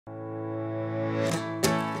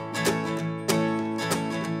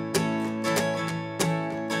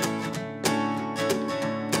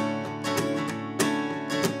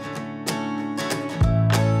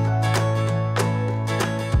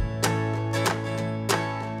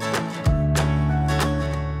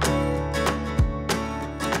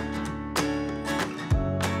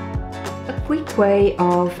quick way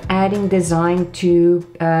of adding design to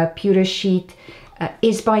a pewter sheet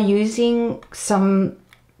is by using some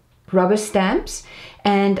rubber stamps,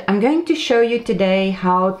 and I'm going to show you today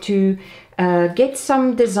how to get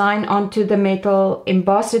some design onto the metal,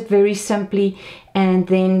 emboss it very simply, and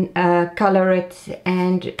then color it,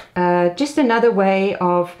 and just another way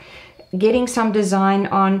of getting some design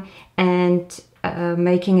on and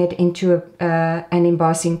making it into an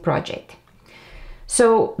embossing project.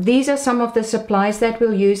 So these are some of the supplies that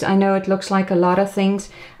we'll use. I know it looks like a lot of things,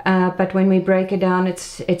 but when we break it down,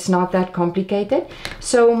 it's not that complicated.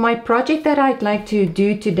 So my project that I'd like to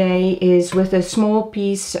do today is with a small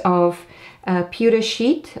piece of pewter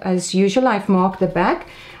sheet. As usual, I've marked the back.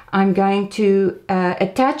 I'm going to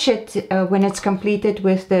attach it when it's completed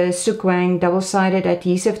with the Sukwang double-sided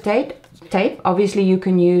adhesive tape. Obviously you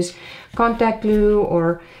can use contact glue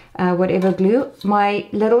or whatever glue. My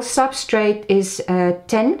little substrate is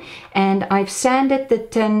tin, and I've sanded the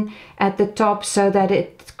tin at the top so that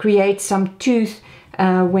it creates some tooth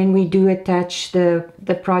when we do attach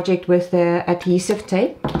the project with the adhesive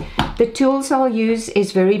tape. The tools I'll use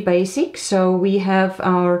is very basic. So we have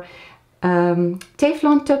our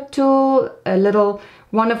Teflon tip tool,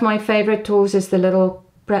 one of my favorite tools is the little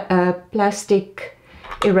plastic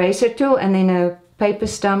eraser tool, and then a paper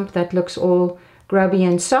stump that looks all grubby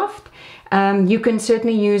and soft. You can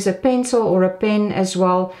certainly use a pencil or a pen as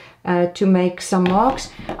well to make some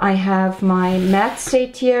marks. I have my mat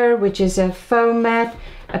set here, which is a foam mat,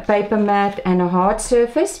 a paper mat, and a hard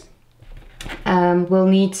surface. We'll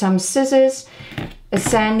need some scissors, a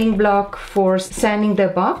sanding block for sanding the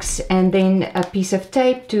box, and then a piece of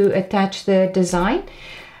tape to attach the design.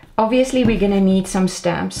 Obviously we're going to need some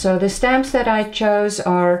stamps. So the stamps that I chose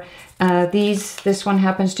are this one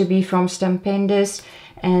happens to be from Stampendous,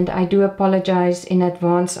 and I do apologize in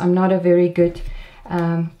advance. I'm not a very good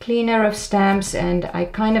cleaner of stamps, and I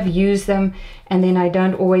kind of use them and then I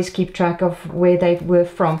don't always keep track of where they were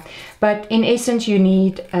from. But in essence, you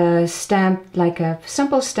need a stamp, like a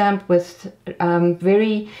simple stamp with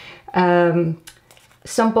very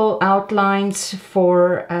simple outlines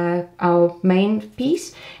for our main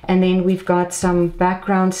piece, and then we've got some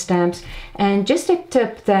background stamps. And just a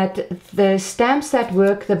tip that the stamps that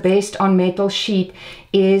work the best on metal sheet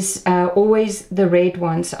is always the red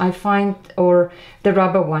ones, I find, or the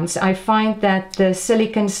rubber ones. I find that the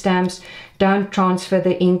silicone stamps don't transfer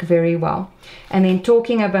the ink very well. And then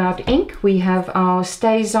talking about ink, we have our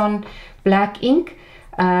StazOn black ink.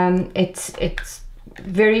 It's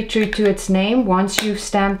very true to its name. Once you've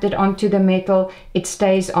stamped it onto the metal, it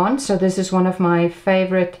stays on. So this is one of my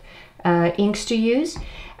favorite inks to use.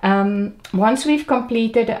 Once we've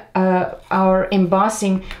completed our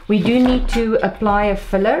embossing, we do need to apply a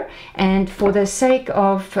filler, and for the sake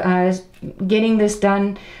of getting this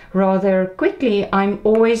done rather quickly, I'm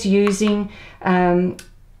always using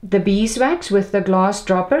the beeswax with the glass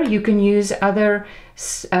dropper. You can use other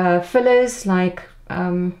fillers like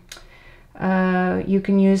you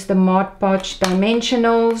can use the Mod Podge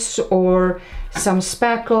Dimensionals or some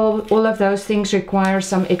spackle. All of those things require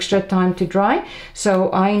some extra time to dry. So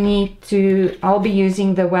I'll be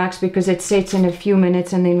using the wax because it sets in a few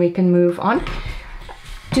minutes and then we can move on.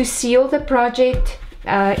 To seal the project,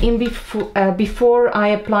 before I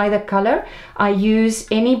apply the color, I use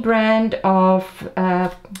any brand of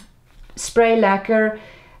spray lacquer.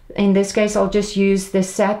 In this case, I'll just use the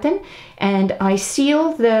satin, and I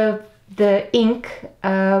seal the ink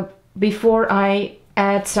before I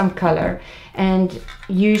add some color. And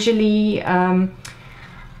usually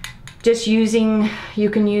just using, you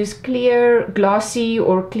can use clear glossy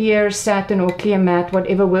or clear satin or clear matte,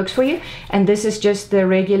 whatever works for you. And this is just the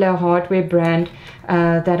regular hardware brand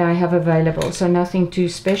that I have available, so nothing too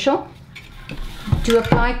special. To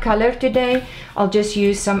apply color today, I'll just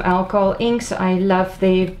use some alcohol inks. I love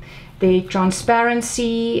the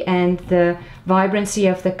transparency and the vibrancy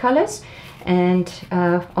of the colors, and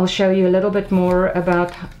I'll show you a little bit more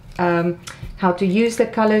about how to use the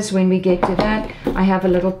colors when we get to that. I have a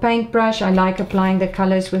little paintbrush. I like applying the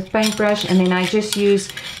colors with paintbrush, and then I just use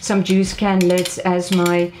some juice can lids as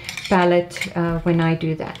my palette when I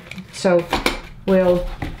do that. So we'll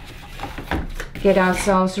get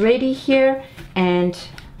ourselves ready here and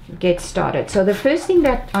get started. So the first thing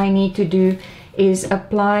that I need to do is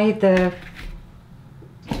apply the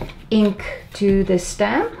ink to the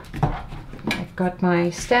stamp. I've got my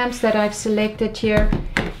stamps that I've selected here,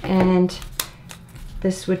 and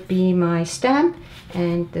this would be my stamp,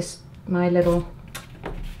 and this my little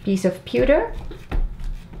piece of pewter.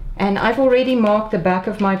 And I've already marked the back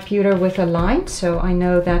of my pewter with a line, so I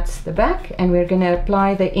know that's the back, and we're going to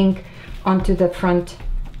apply the ink onto the front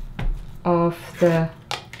of the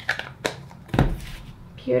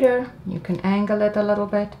pewter. You can angle it a little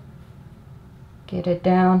bit, get it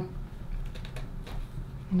down.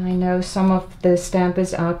 And I know some of the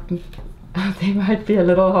stampers out there might be a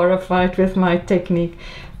little horrified with my technique.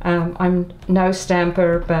 I'm no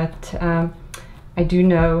stamper, but I do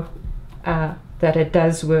know that it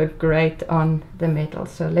does work great on the metal.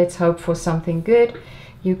 So let's hope for something good.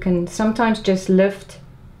 You can sometimes just lift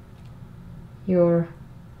your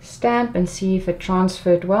stamp and see if it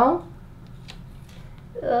transferred well.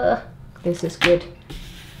 This is good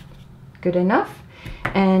enough.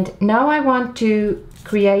 And now I want to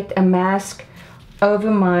create a mask over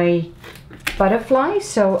my butterfly,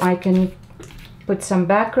 so I can put some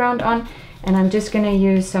background on, and I'm just going to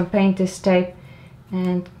use some painter's tape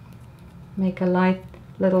and make a light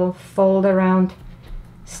little fold around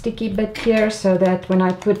sticky bit here, so that when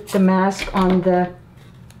I put the mask on the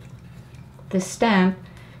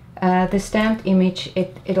stamped image,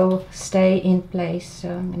 it'll stay in place. So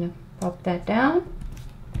I'm going to pop that down.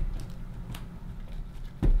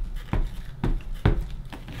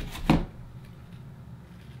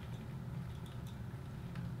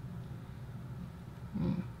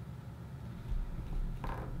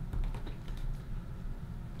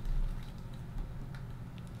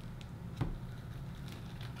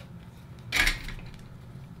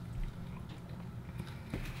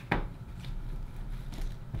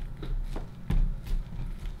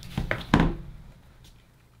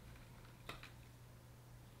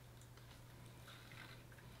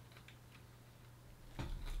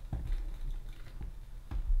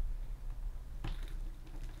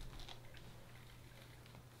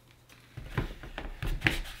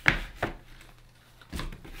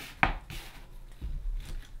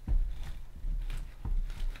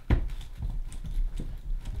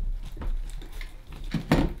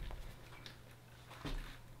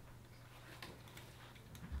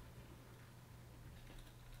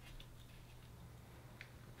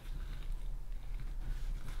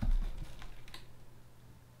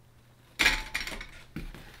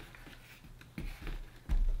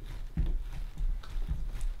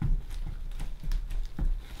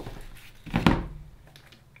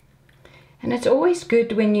 And it's always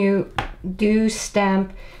good when you do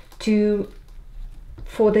stamp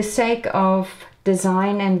for the sake of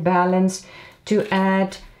design and balance, to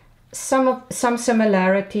add some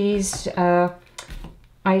similarities.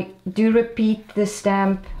 I do repeat the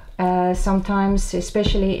stamp sometimes,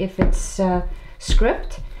 especially if it's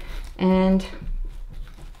script. And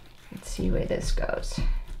let's see where this goes.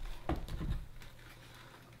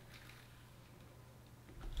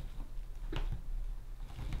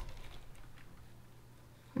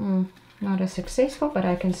 Not as successful, but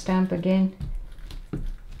I can stamp again.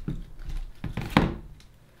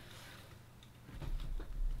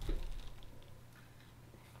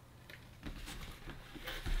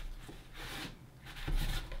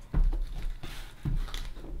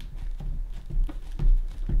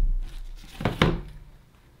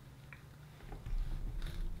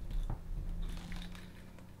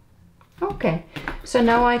 Okay, so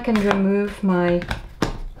now I can remove my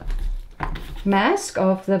mask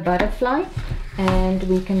of the butterfly and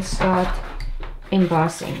we can start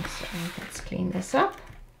embossing. So let's clean this up,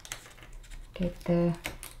 get the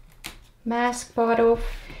mask part off.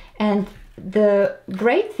 And the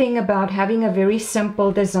great thing about having a very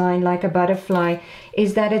simple design like a butterfly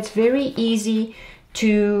is that it's very easy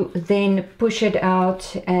to then push it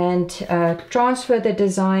out and transfer the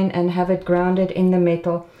design and have it grounded in the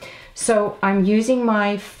metal. So I'm using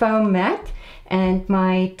my foam mat and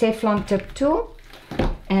my Teflon tip tool,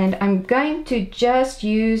 and I'm going to just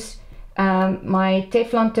use my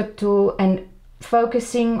Teflon tip tool and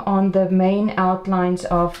focusing on the main outlines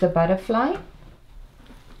of the butterfly.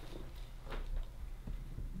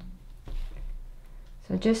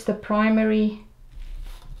 So just the primary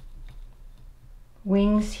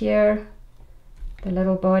wings here, the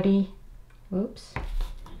little body, whoops,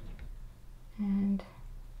 and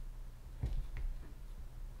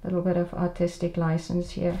a little bit of artistic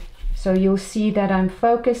license here. So you'll see that I'm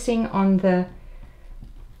focusing on the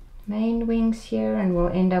main wings here, and we'll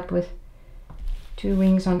end up with 2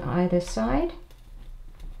 wings on either side.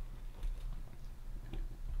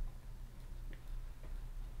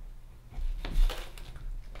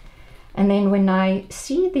 And then when I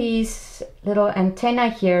see these little antennae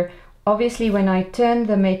here, obviously when I turn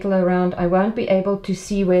the metal around, I won't be able to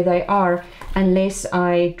see where they are unless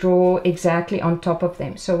I draw exactly on top of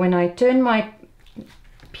them. So when I turn my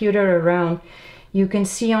pewter around, you can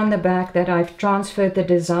see on the back that I've transferred the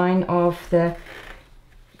design of the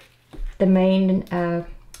main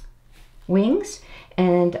wings,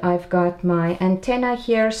 and I've got my antenna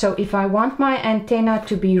here. So if I want my antenna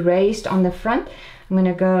to be raised on the front, I'm going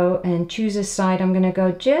to go and choose a side. I'm going to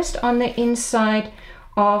go just on the inside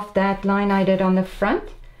of that line I did on the front,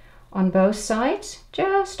 on both sides,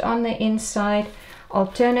 just on the inside. I'll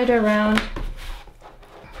turn it around,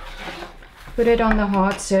 put it on the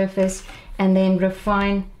hard surface, and then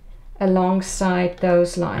refine alongside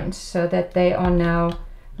those lines so that they are now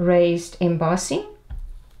raised embossing.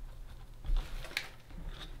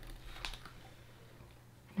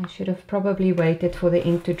 I should have probably waited for the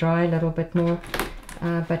ink to dry a little bit more,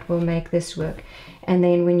 but we'll make this work. And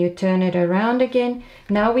then when you turn it around again,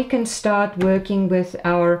 now we can start working with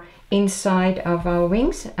our inside of our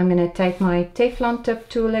wings. I'm going to take my Teflon tip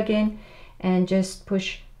tool again and just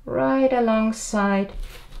push right alongside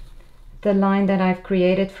the line that I've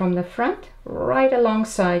created from the front, right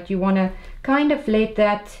alongside. You want to kind of let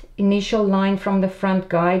that initial line from the front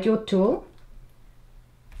guide your tool.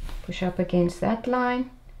 Push up against that line.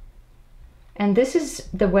 And this is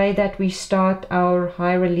the way that we start our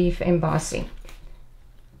high relief embossing.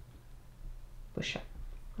 Push up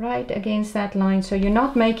right against that line. So you're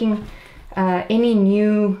not making any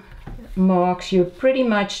new marks. You're pretty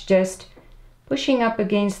much just pushing up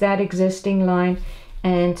against that existing line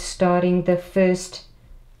and starting the first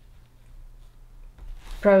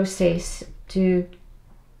process to,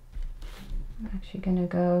 I'm actually going to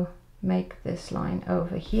go make this line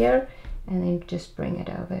over here and then just bring it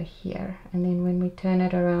over here. And then when we turn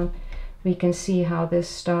it around, we can see how this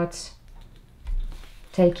starts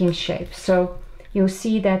taking shape. So you'll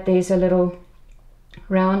see that there's a little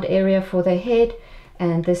round area for the head,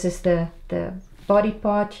 and this is the body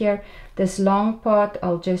part here. This long part,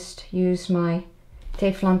 I'll just use my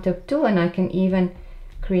Teflon tip tool, and I can even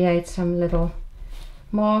create some little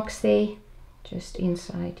marks there just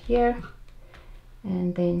inside here.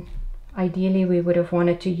 And then ideally we would have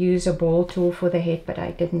wanted to use a ball tool for the head, but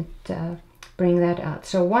I didn't bring that out.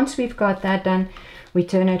 So once we've got that done, we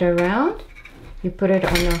turn it around, you put it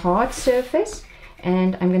on the hard surface,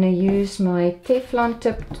 and I'm going to use my Teflon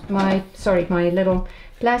tip, my little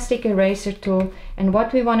plastic eraser tool. And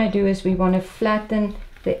what we want to do is we want to flatten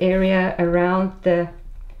the area around the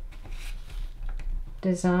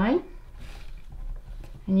design.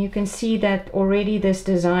 And you can see that already this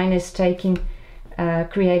design is taking,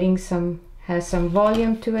 has some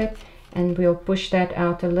volume to it, and we'll push that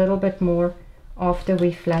out a little bit more after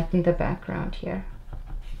we flatten the background here.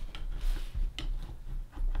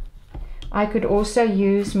 I could also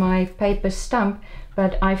use my paper stump,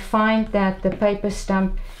 but I find that the paper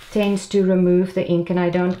stump tends to remove the ink, and I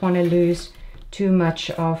don't want to lose too much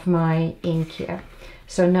of my ink here.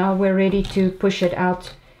 So now we're ready to push it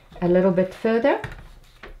out a little bit further.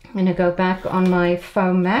 I'm going to go back on my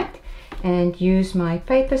foam mat and use my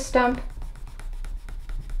paper stump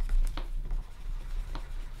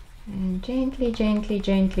and gently, gently,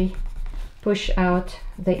 gently push out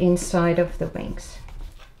the inside of the wings.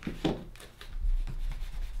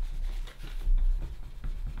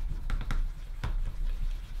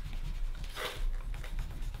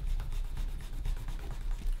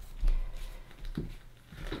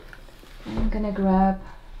 I'm going to grab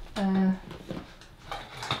a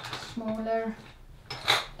smaller,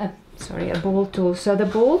 a ball tool. So the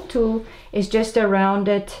ball tool is just a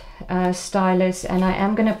rounded stylus, and I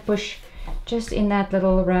am going to push just in that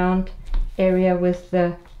little round area with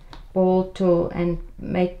the ball tool and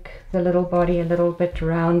make the little body a little bit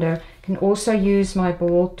rounder. I can also use my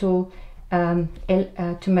ball tool to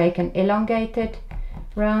make an elongated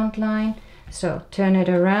round line. So turn it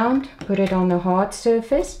around, put it on the hard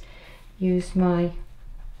surface, use my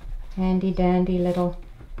handy dandy little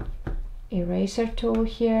eraser tool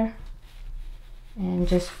here, and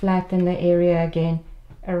just flatten the area again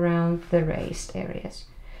around the raised areas.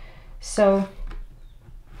 So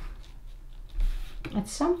at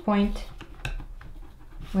some point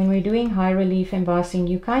when we're doing high relief embossing,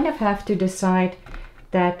 you kind of have to decide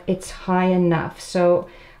that it's high enough. So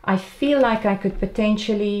I feel like I could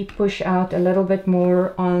potentially push out a little bit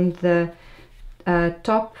more on the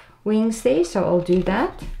top wings there, so I'll do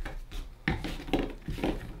that.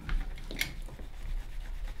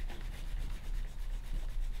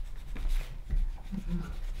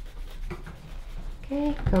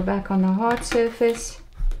 Okay, go back on the hard surface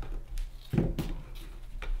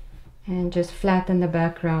and just flatten the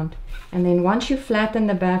background. And then once you flatten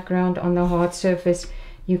the background on the hard surface,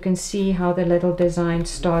 you can see how the little design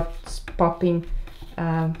starts popping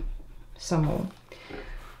some more.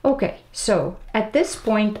 Okay, so at this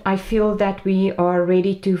point I feel that we are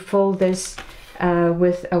ready to fill this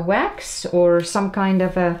with a wax or some kind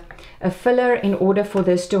of a filler in order for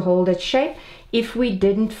this to hold its shape. If we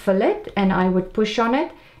didn't fill it and I would push on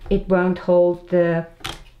it, it won't hold the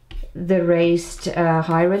raised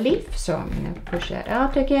high relief. So I'm going to push that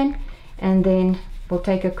out again, and then we'll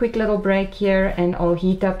take a quick little break here and I'll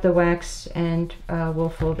heat up the wax and we'll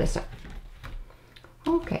fill this up.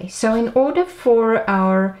 Okay, so in order for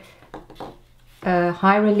our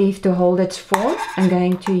high relief to hold its form, I'm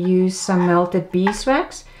going to use some melted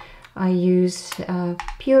beeswax. I use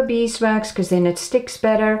pure beeswax because then it sticks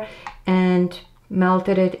better, and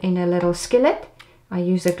melted it in a little skillet. I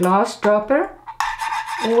use a glass dropper.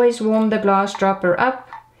 Always warm the glass dropper up,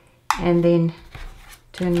 and then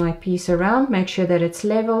turn my piece around, make sure that it's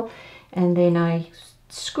level, and then I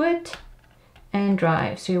squirt and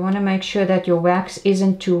dry. So you want to make sure that your wax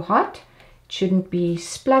isn't too hot. It shouldn't be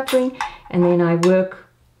spluttering. And then I work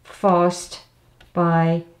fast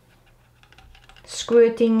by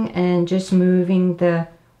squirting and just moving the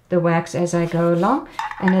wax as I go along.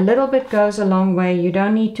 And a little bit goes a long way. You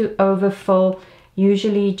don't need to overfill.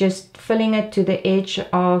 Usually just filling it to the edge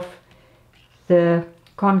of the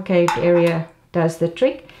concave area does the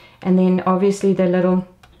trick. And then obviously the little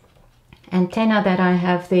antenna that I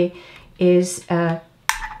have there is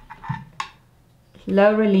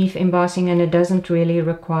low relief embossing, and it doesn't really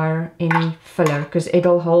require any filler because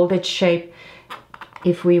it'll hold its shape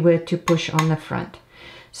if we were to push on the front.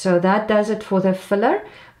 So that does it for the filler.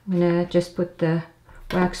 I'm gonna just put the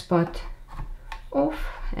wax spot off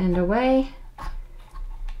and away,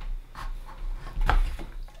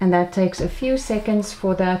 and that takes a few seconds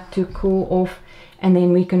for that to cool off, and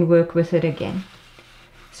then we can work with it again.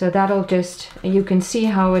 So that'll just, you can see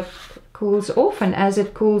how it cools off, and as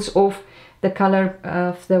it cools off, the color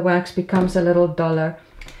of the wax becomes a little duller.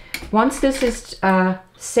 Once this is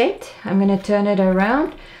set, I'm going to turn it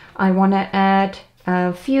around. I want to add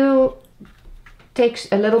a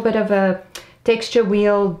little bit of a texture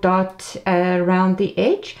wheel dot around the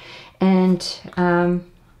edge, and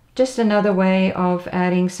just another way of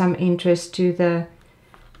adding some interest to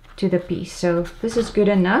the piece. So this is good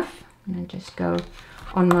enough. I'm going to just go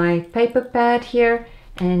on my paper pad here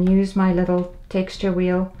and use my little texture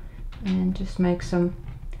wheel and just make some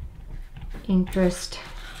interest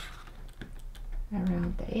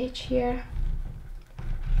around the edge here.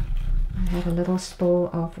 I had a little spill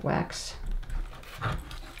of wax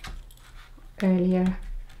earlier.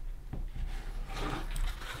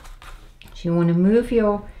 So you want to move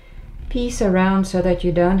your piece around so that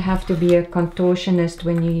you don't have to be a contortionist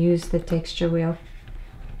when you use the texture wheel.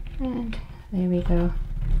 And there we go.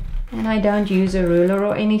 And I don't use a ruler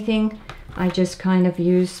or anything. I just kind of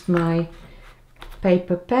use my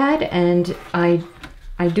paper pad, and I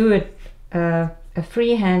do it a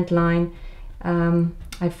freehand line.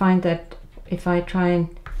 I find that if I try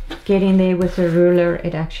and get in there with a ruler,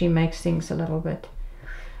 it actually makes things a little bit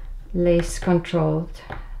less controlled.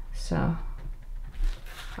 So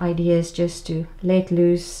idea is just to let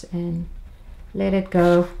loose and let it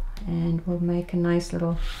go, and we'll make a nice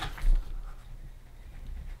little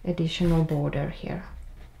additional border here.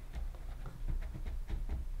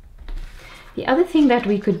 The other thing that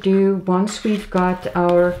we could do once we've got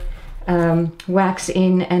our wax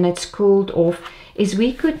in and it's cooled off is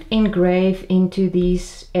we could engrave into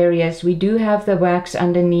these areas. We do have the wax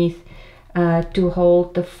underneath to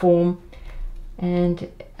hold the form, and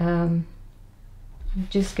I'm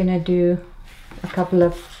just gonna do a couple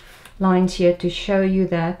of lines here to show you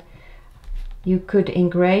that you could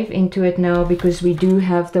engrave into it now because we do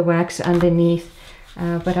have the wax underneath,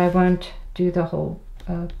 but I won't do the whole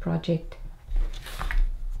project.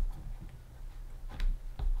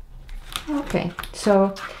 Okay,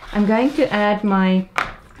 so I'm going to add my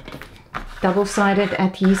double-sided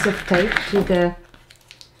adhesive tape to the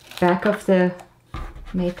back of the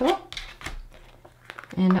metal,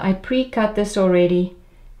 and I pre-cut this already,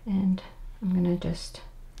 and I'm gonna just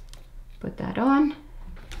put that on.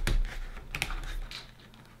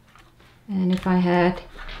 And if I had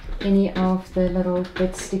any of the little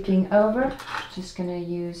bits sticking over, just gonna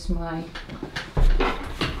use my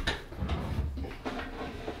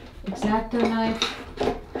X-Acto knife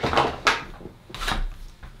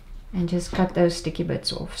and just cut those sticky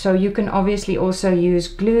bits off. So you can obviously also use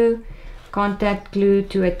glue, contact glue,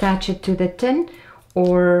 to attach it to the tin,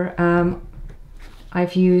 or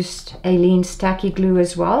I've used Aleene's tacky glue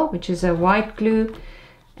as well, which is a white glue,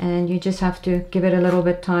 and you just have to give it a little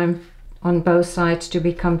bit time on both sides to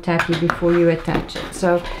become tacky before you attach it.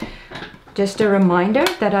 So just a reminder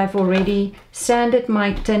that I've already sanded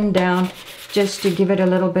my tin down just to give it a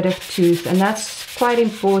little bit of tooth, and that's quite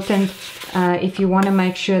important if you want to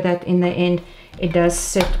make sure that in the end it does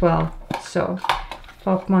sit well. So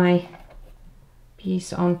pop my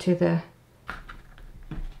piece onto the,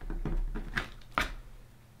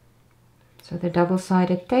 so the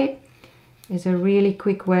double-sided tape is a really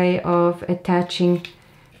quick way of attaching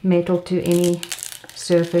metal to any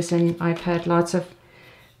surface, and I've had lots of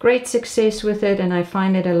great success with it, and I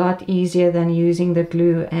find it a lot easier than using the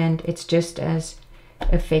glue, and it's just as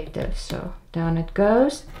effective. So down it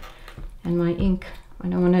goes, and my ink, I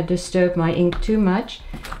don't want to disturb my ink too much.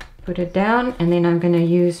 Put it down, and then I'm going to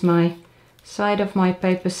use my side of my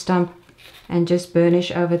paper stump and just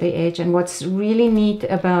burnish over the edge. And what's really neat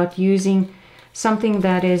about using something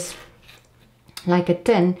that is like a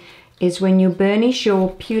tin is when you burnish your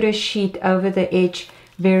pewter sheet over the edge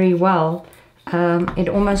very well, it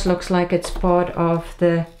almost looks like it's part of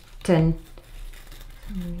the tin.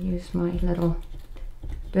 I'll use my little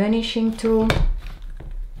burnishing tool,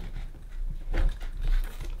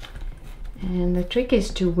 and the trick is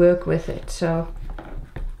to work with it, so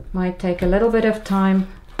might take a little bit of time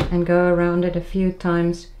and go around it a few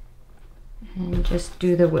times and just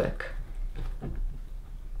do the work.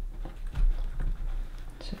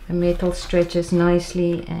 So the metal stretches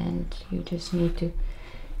nicely, and you just need to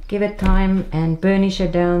give it time and burnish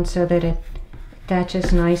it down so that it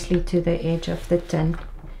attaches nicely to the edge of the tin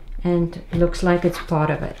and looks like it's part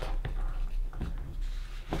of it.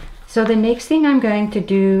 So the next thing I'm going to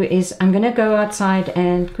do is I'm going to go outside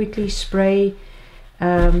and quickly spray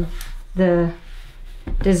the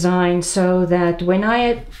design so that when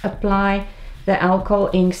I apply the alcohol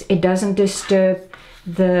inks, it doesn't disturb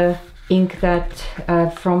the ink that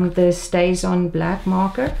from the stays on black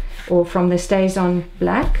marker or from the stays on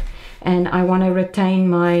black, and I want to retain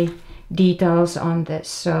my details on this.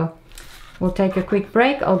 So we'll take a quick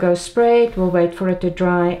break, I'll go spray it, we'll wait for it to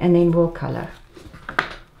dry, and then we'll color.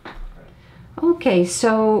 Okay,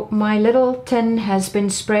 so my little tin has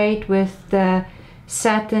been sprayed with the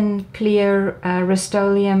satin clear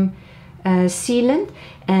Rust-Oleum sealant,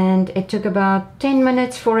 and it took about 10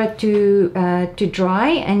 minutes for it to dry,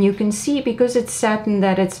 and you can see because it's satin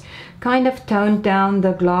that it's kind of toned down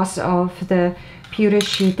the gloss of the pewter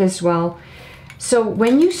sheet as well. So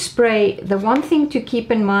when you spray, the one thing to keep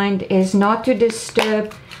in mind is not to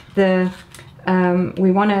disturb the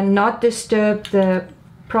we want to not disturb the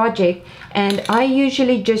project, and I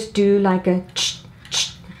usually just do like a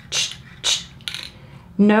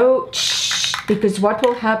no, because what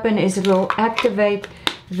will happen is it will activate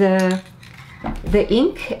the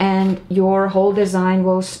ink and your whole design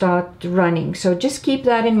will start running. So just keep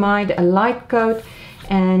that in mind. A light coat,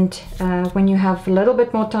 and when you have a little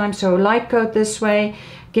bit more time, so light coat this way,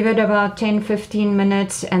 give it about 10-15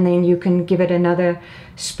 minutes, and then you can give it another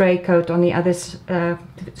spray coat on the other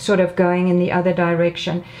sort of going in the other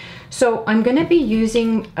direction. So I'm going to be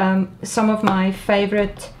using some of my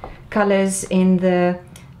favorite colors in the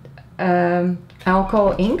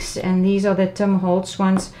alcohol inks, and these are the Tim Holtz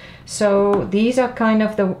ones. So these are kind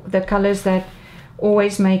of the colors that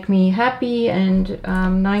always make me happy, and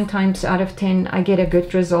 9 times out of 10 I get a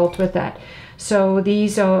good result with that. So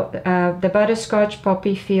these are the butterscotch,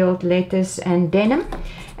 poppy field, lettuce, and denim.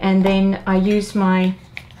 And then I use my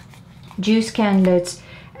juice can lids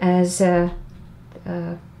as a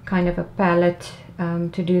kind of a palette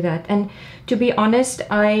to do that. And to be honest,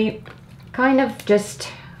 I kind of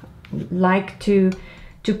just like to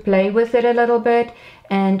play with it a little bit,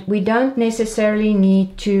 and we don't necessarily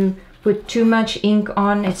need to put too much ink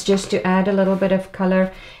on. It's just to add a little bit of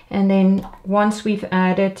color, and then once we've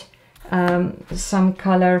added some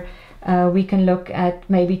color, we can look at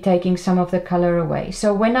maybe taking some of the color away.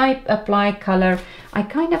 So when I apply color, I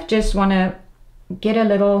kind of just want to get a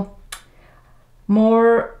little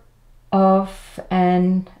more of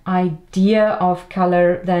an idea of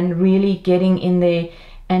color than really getting in there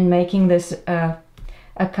and making this a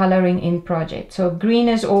coloring in project. So green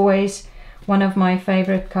is always one of my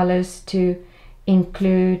favorite colors to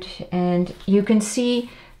include, and you can see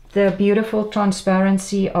the beautiful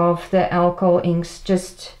transparency of the alcohol inks,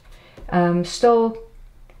 just still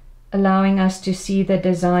allowing us to see the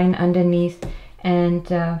design underneath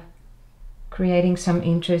and creating some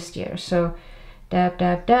interest here. So dab,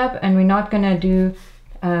 dab, dab, and we're not going to do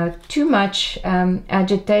too much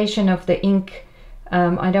agitation of the ink.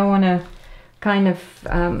 I don't want to kind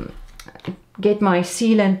of get my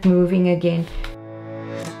sealant moving again.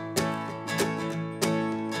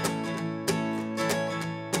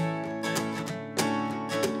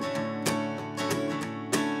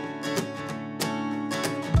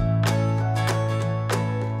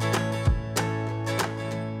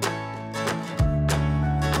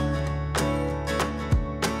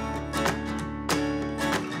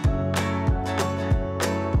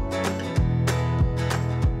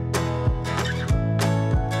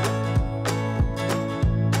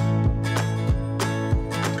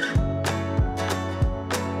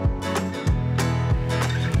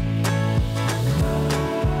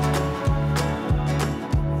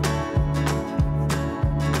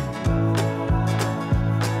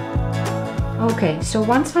 Okay, so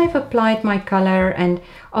once I've applied my color, and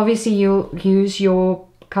obviously you'll use your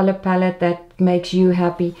color palette that makes you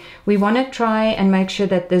happy, we want to try and make sure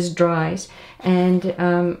that this dries. And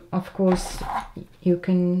of course you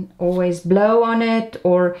can always blow on it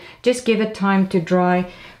or just give it time to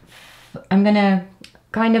dry. I'm gonna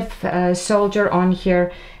kind of soldier on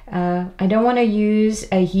here. I don't want to use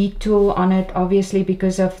a heat tool on it, obviously,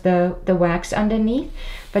 because of the wax underneath,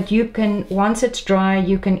 but you can, once it's dry,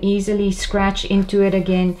 you can easily scratch into it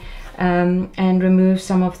again and remove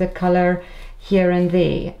some of the color here and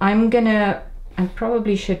there. I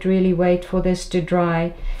probably should really wait for this to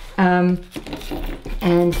dry, and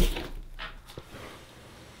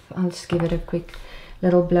I'll just give it a quick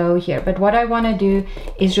little blow here. But what I want to do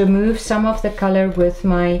is remove some of the color with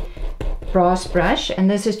my brass brush, and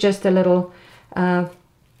this is just a little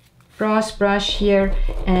brass brush here,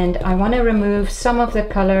 and I want to remove some of the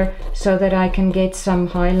color so that I can get some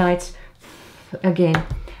highlights. Again,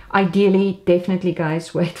 ideally, definitely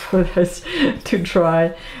guys, wait for this to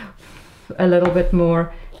dry a little bit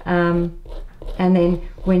more, and then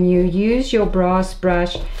when you use your brass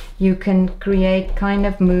brush, you can create kind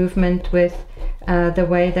of movement with the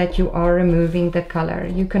way that you are removing the color.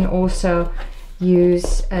 You can also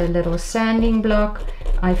use a little sanding block.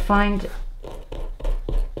 I find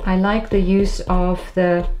I like the use of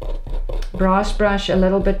the brass brush a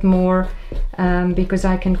little bit more because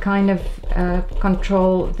I can kind of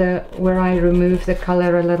control where I remove the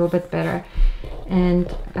color a little bit better,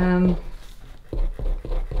 and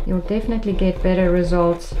you'll definitely get better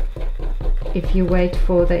results if you wait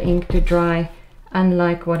for the ink to dry,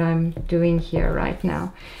 unlike what I'm doing here right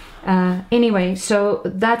now. Anyway, so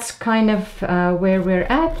that's kind of where we're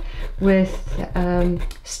at with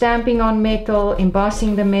stamping on metal,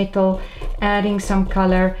 embossing the metal, adding some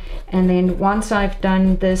color, and then once I've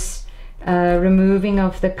done this removing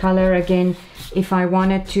of the color again, if I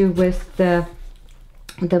wanted to with the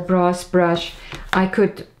brass brush, I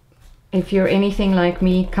could, if you're anything like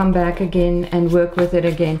me, come back again and work with it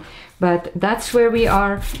again. But that's where we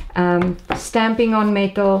are, stamping on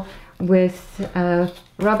metal with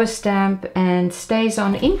rubber stamp and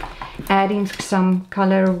StazOn ink, adding some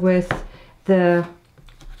color with the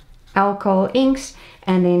alcohol inks,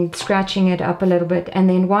 and then scratching it up a little bit. And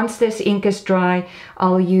then once this ink is dry,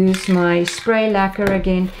 I'll use my spray lacquer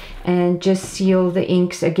again and just seal the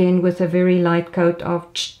inks again with a very light coat of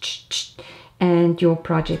and your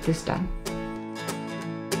project is done.